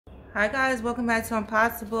Hi guys, welcome back to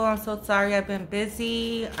Impossible. I'm so sorry I've been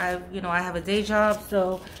busy. I have a day job,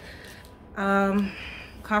 so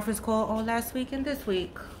conference call all last week and this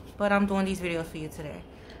week, but I'm doing these videos for you today.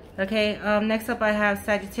 Okay, next up I have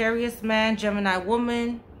Sagittarius man, Gemini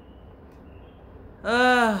woman.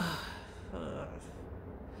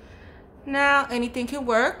 Now, anything can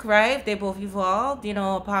work, right? If they both evolved,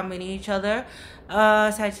 upon meeting each other.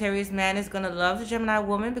 Sagittarius man is going to love the Gemini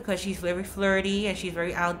woman because she's very flirty and she's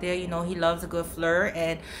very out there. He loves a good flirt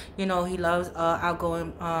and, he loves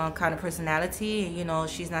outgoing kind of personality. And,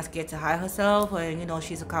 she's not scared to hide herself. And,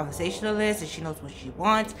 she's a conversationalist and she knows what she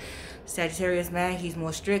wants. Sagittarius man, he's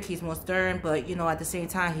more strict, he's more stern, but at the same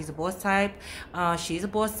time he's a boss type. She's a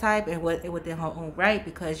boss type and within her own right,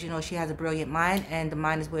 because she has a brilliant mind, and the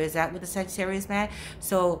mind is where it's at with the Sagittarius man.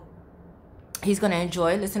 So he's going to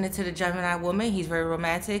enjoy listening to the Gemini woman. He's very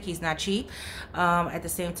romantic. He's not cheap. At the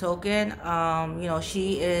same token,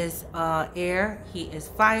 she is air. He is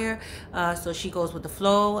fire. So she goes with the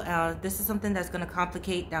flow. This is something that's going to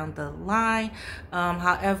complicate down the line.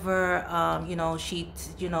 However,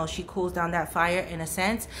 she cools down that fire in a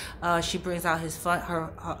sense. She brings out his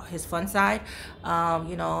fun side.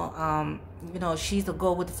 She's a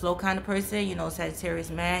go with the flow kind of person.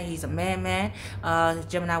 Sagittarius man, he's a man.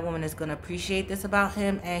 Gemini woman is going to appreciate this about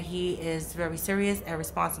him, and he is very serious and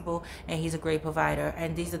responsible, and he's a great provider.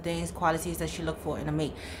 And these are qualities that she look for in a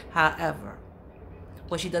mate. However,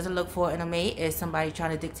 what she doesn't look for in a mate is somebody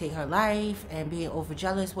trying to dictate her life and being over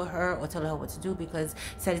jealous with her or telling her what to do, because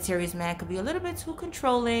Sagittarius man could be a little bit too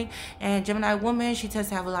controlling. And Gemini woman, she tends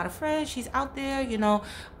to have a lot of friends. She's out there,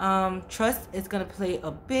 trust is going to play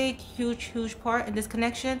a big, huge part in this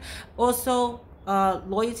connection. Also,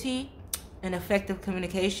 loyalty and effective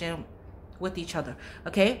communication with each other,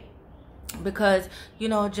 okay? Because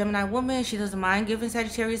Gemini woman, she doesn't mind giving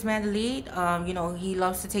Sagittarius man the lead. He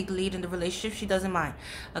loves to take the lead in the relationship. She doesn't mind,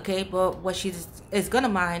 okay? But what she is gonna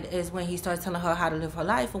mind is when he starts telling her how to live her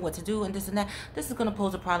life and what to do and this and that. This is gonna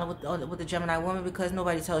pose a problem with the Gemini woman, because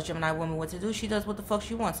nobody tells Gemini woman what to do. She does what the fuck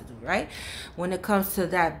she wants to do, right? When it comes to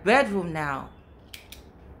that bedroom now,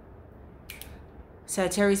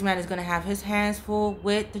 Sagittarius man is going to have his hands full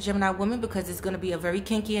with the Gemini woman, because it's going to be a very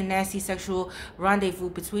kinky and nasty sexual rendezvous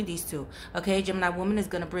between these two. Okay, Gemini woman is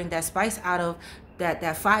going to bring that spice out of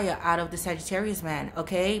that fire out of the Sagittarius man.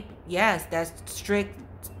 Okay, yes, that's strict,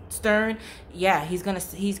 stern. Yeah, he's gonna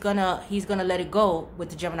let it go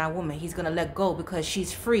with the Gemini woman. He's gonna let go because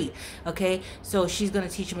she's free. Okay, so she's gonna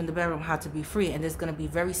teach him in the bedroom how to be free, and it's gonna be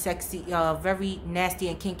very sexy, very nasty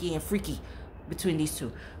and kinky and freaky between these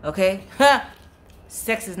two. Okay.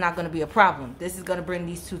 Sex is not going to be a problem. This is going to bring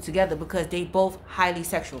these two together because they both highly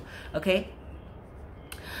sexual, okay?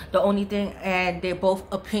 The only thing, and they're both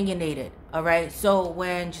opinionated, all right? So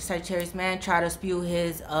when Sagittarius man try to spew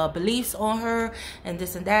his beliefs on her and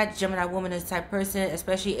this and that, Gemini woman is the type of person,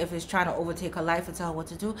 especially if it's trying to overtake her life and tell her what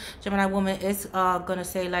to do, Gemini woman is gonna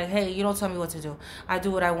say like, hey, you don't tell me what to do. I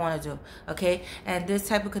do what I want to do, okay? And this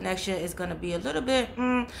type of connection is gonna be a little bit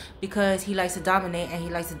because he likes to dominate, and he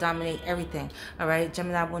likes to dominate everything, all right?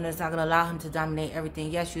 Gemini woman is not gonna allow him to dominate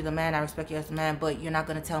everything. Yes, you're the man, I respect you as the man, but you're not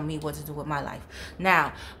gonna tell me what to do with my life.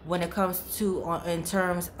 Now, when it comes to in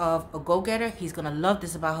terms of a go-getter, he's gonna love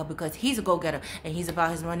this about her because he's a go-getter and he's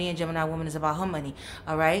about his money, and Gemini woman is about her money,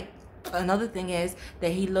 all right? Another thing is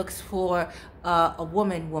that he looks for a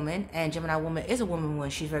woman, and Gemini woman is a woman.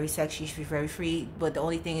 She's very sexy, she's very free, but the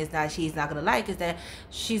only thing is that she's not gonna like is that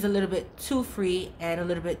she's a little bit too free and a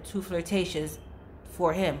little bit too flirtatious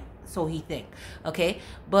for him, so he think, okay?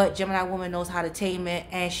 But Gemini woman knows how to tame it,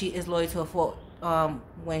 and she is loyal to a fault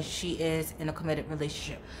when she is in a committed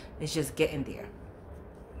relationship. It's just getting there,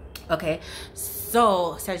 okay?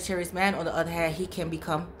 So Sagittarius man, on the other hand, he can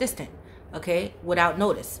become distant, okay, without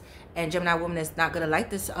notice. And Gemini woman is not going to like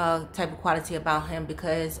this type of quality about him,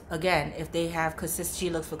 because, again, if they have she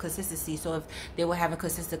looks for consistency. So if they were having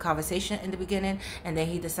consistent conversation in the beginning, and then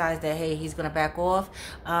he decides that, hey, he's going to back off,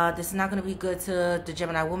 this is not going to be good to the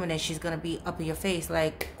Gemini woman, and she's going to be up in your face,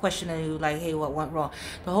 like, questioning you, like, hey, what went wrong?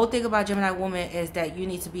 The whole thing about Gemini woman is that you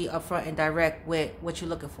need to be upfront and direct with what you're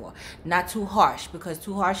looking for. Not too harsh, because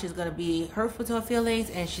too harsh is going to be hurtful to her feelings,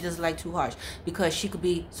 and she doesn't like too harsh, because she could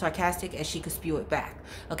be sarcastic and she could spew it back,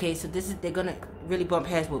 okay? So they're gonna really bump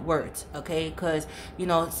heads with words, okay? Because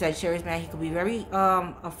Sagittarius man, he could be very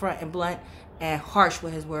upfront and blunt and harsh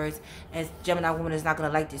with his words, and Gemini woman is not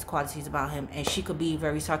gonna like these qualities about him, and she could be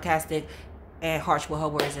very sarcastic and harsh with her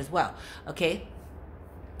words as well, okay?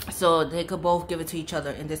 So they could both give it to each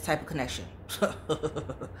other in this type of connection.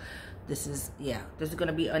 This is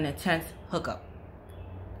gonna be an intense hookup,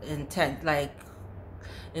 intense, like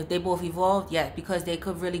If they both evolved, yeah, because they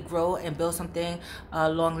could really grow and build something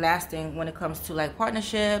long lasting when it comes to like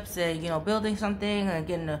partnerships and, you know, building something and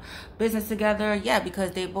getting a business together. Yeah,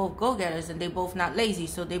 because they both go-getters and they both not lazy,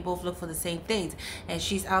 so they both look for the same things. And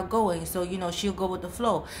she's outgoing, so, you know, she'll go with the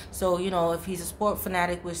flow. So, you know, if he's a sport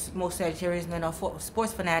fanatic, which most Sagittarius men are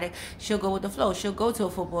sports fanatic, she'll go with the flow. She'll go to a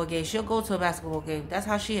football game, she'll go to a basketball game. That's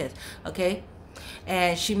how she is. Okay.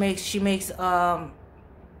 And she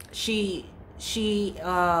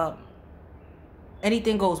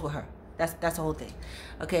anything goes with her. That's the whole thing.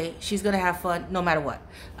 Okay, she's gonna have fun no matter what.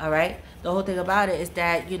 All right. The whole thing about it is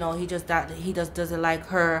that, you know, he doesn't like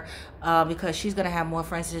her because she's gonna have more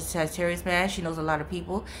friends than Sagittarius man. She knows a lot of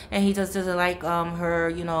people, and he just doesn't like her,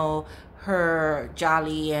 you know, her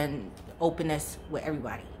jolly and openness with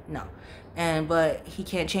everybody. No, but he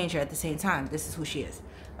can't change her at the same time. This is who she is.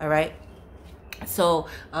 All right. So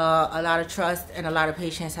a lot of trust and a lot of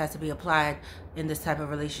patience has to be applied in this type of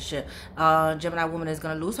relationship. Gemini woman is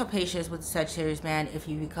going to lose her patience with the Sagittarius man if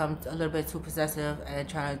he becomes a little bit too possessive and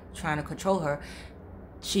trying to control her.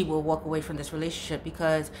 She will walk away from this relationship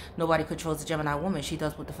because nobody controls the Gemini woman. She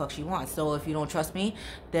does what the fuck she wants. So if you don't trust me,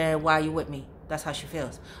 then why are you with me? That's how she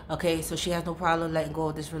feels. Okay, so she has no problem letting go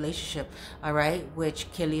of this relationship, all right, which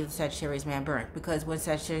can leave the Sagittarius man burnt. Because when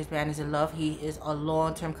Sagittarius man is in love, he is a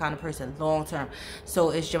long-term kind of person, long-term.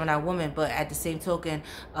 So it's Gemini woman, but at the same token,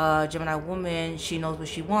 Gemini woman, she knows what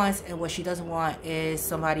she wants, and what she doesn't want is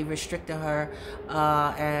somebody restricting her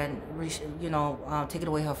and, you know, taking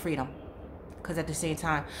away her freedom. Because at the same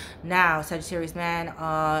time, now Sagittarius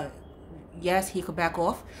man, yes, he could back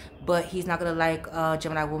off, but he's not gonna like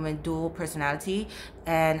Gemini woman dual personality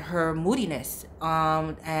and her moodiness.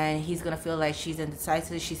 And he's gonna feel like she's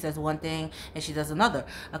indecisive. She says one thing and she does another.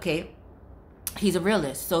 Okay, he's a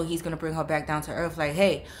realist, so he's gonna bring her back down to earth. Like,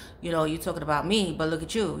 hey, you know, you're talking about me, but look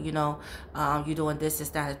at you. You know, you're doing this,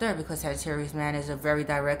 that, and the third. Because Sagittarius man is a very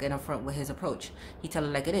direct and upfront with his approach. He tell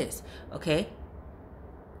it like it is. Okay.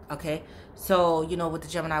 Okay, so, you know, with the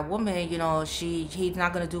Gemini woman, you know, he's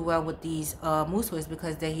not going to do well with these mood swings,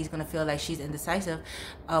 because then he's going to feel like she's indecisive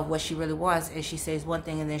of what she really wants, and she says one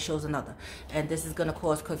thing and then shows another. And this is going to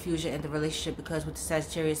cause confusion in the relationship, because with the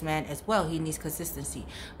Sagittarius man as well, he needs consistency.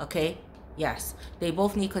 Okay, yes, they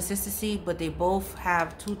both need consistency, but they both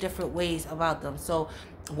have two different ways about them. So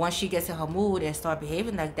once she gets in her mood and start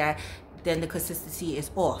behaving like that, then the consistency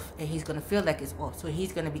is off, and he's going to feel like it's off. So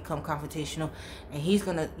he's going to become confrontational, and he's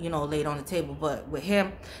going to, you know, lay it on the table. But with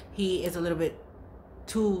him, he is a little bit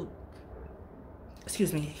too,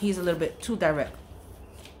 he's a little bit too direct,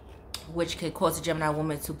 which could cause the Gemini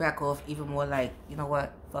woman to back off even more, like, you know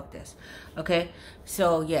what, fuck this. Okay,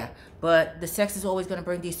 so yeah, but the sex is always going to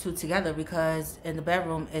bring these two together, because in the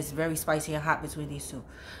bedroom it's very spicy and hot between these two.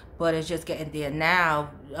 But it's just getting there.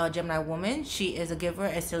 Now, Gemini woman, she is a giver,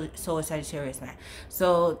 and so is Sagittarius man.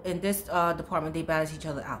 So in this department, they balance each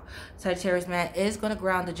other out. Sagittarius man is going to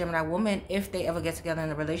ground the Gemini woman if they ever get together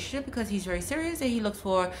in a relationship, because he's very serious and he looks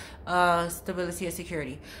for stability and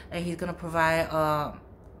security. And he's going to provide a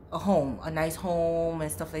home, a nice home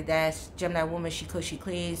and stuff like that. Gemini woman, she cooks, she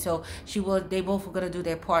cleans. So they both are going to do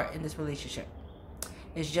their part in this relationship.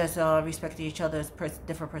 It's just respecting each other's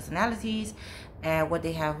different personalities and what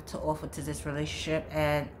they have to offer to this relationship,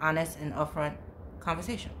 and honest and upfront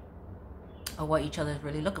conversation of what each other is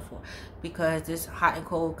really looking for, because this hot and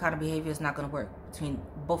cold kind of behavior is not going to work between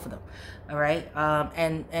both of them. All right,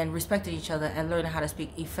 and respecting each other and learning how to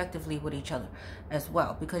speak effectively with each other as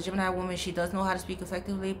well, because Gemini woman, she does know how to speak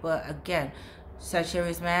effectively, but again,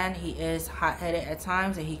 Sagittarius man, he is hot-headed at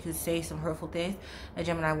times, and he could say some hurtful things, and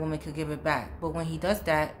Gemini woman could give it back. But when he does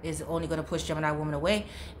that, it's only going to push Gemini woman away,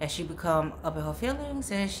 and she become up in her feelings,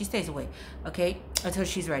 and she stays away, okay, until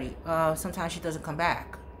she's ready. Sometimes she doesn't come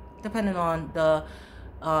back, depending on the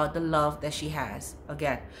love that she has,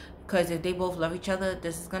 again. Because if they both love each other,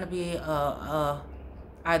 this is going to be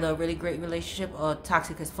either a really great relationship or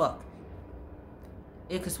toxic as fuck.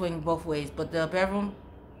 It could swing both ways, but the bedroom,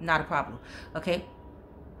 not a problem. Okay,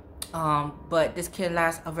 but this can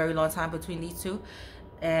last a very long time between these two,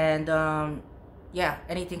 and yeah,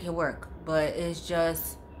 anything can work, but it's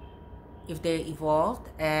just if they evolved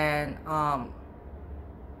and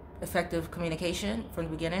effective communication from the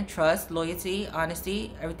beginning, trust, loyalty,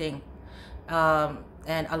 honesty, everything,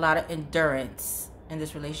 and a lot of endurance in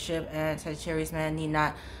this relationship. And Sagittarius man need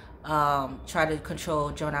not try to control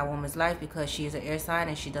Gemini woman's life, because she is an air sign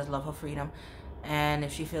and she does love her freedom. And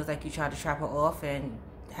if she feels like you try to trap her off and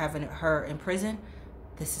having her in prison,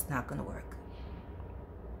 this is not going to work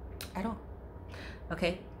at all.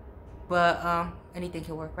 Okay, but anything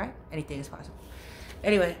can work, right? Anything is possible.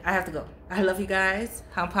 Anyway, I have to go. I love you guys.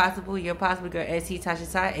 I'm possible. You're possible girl. SC Tasha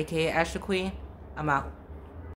Sai, aka Astro Queen. I'm out.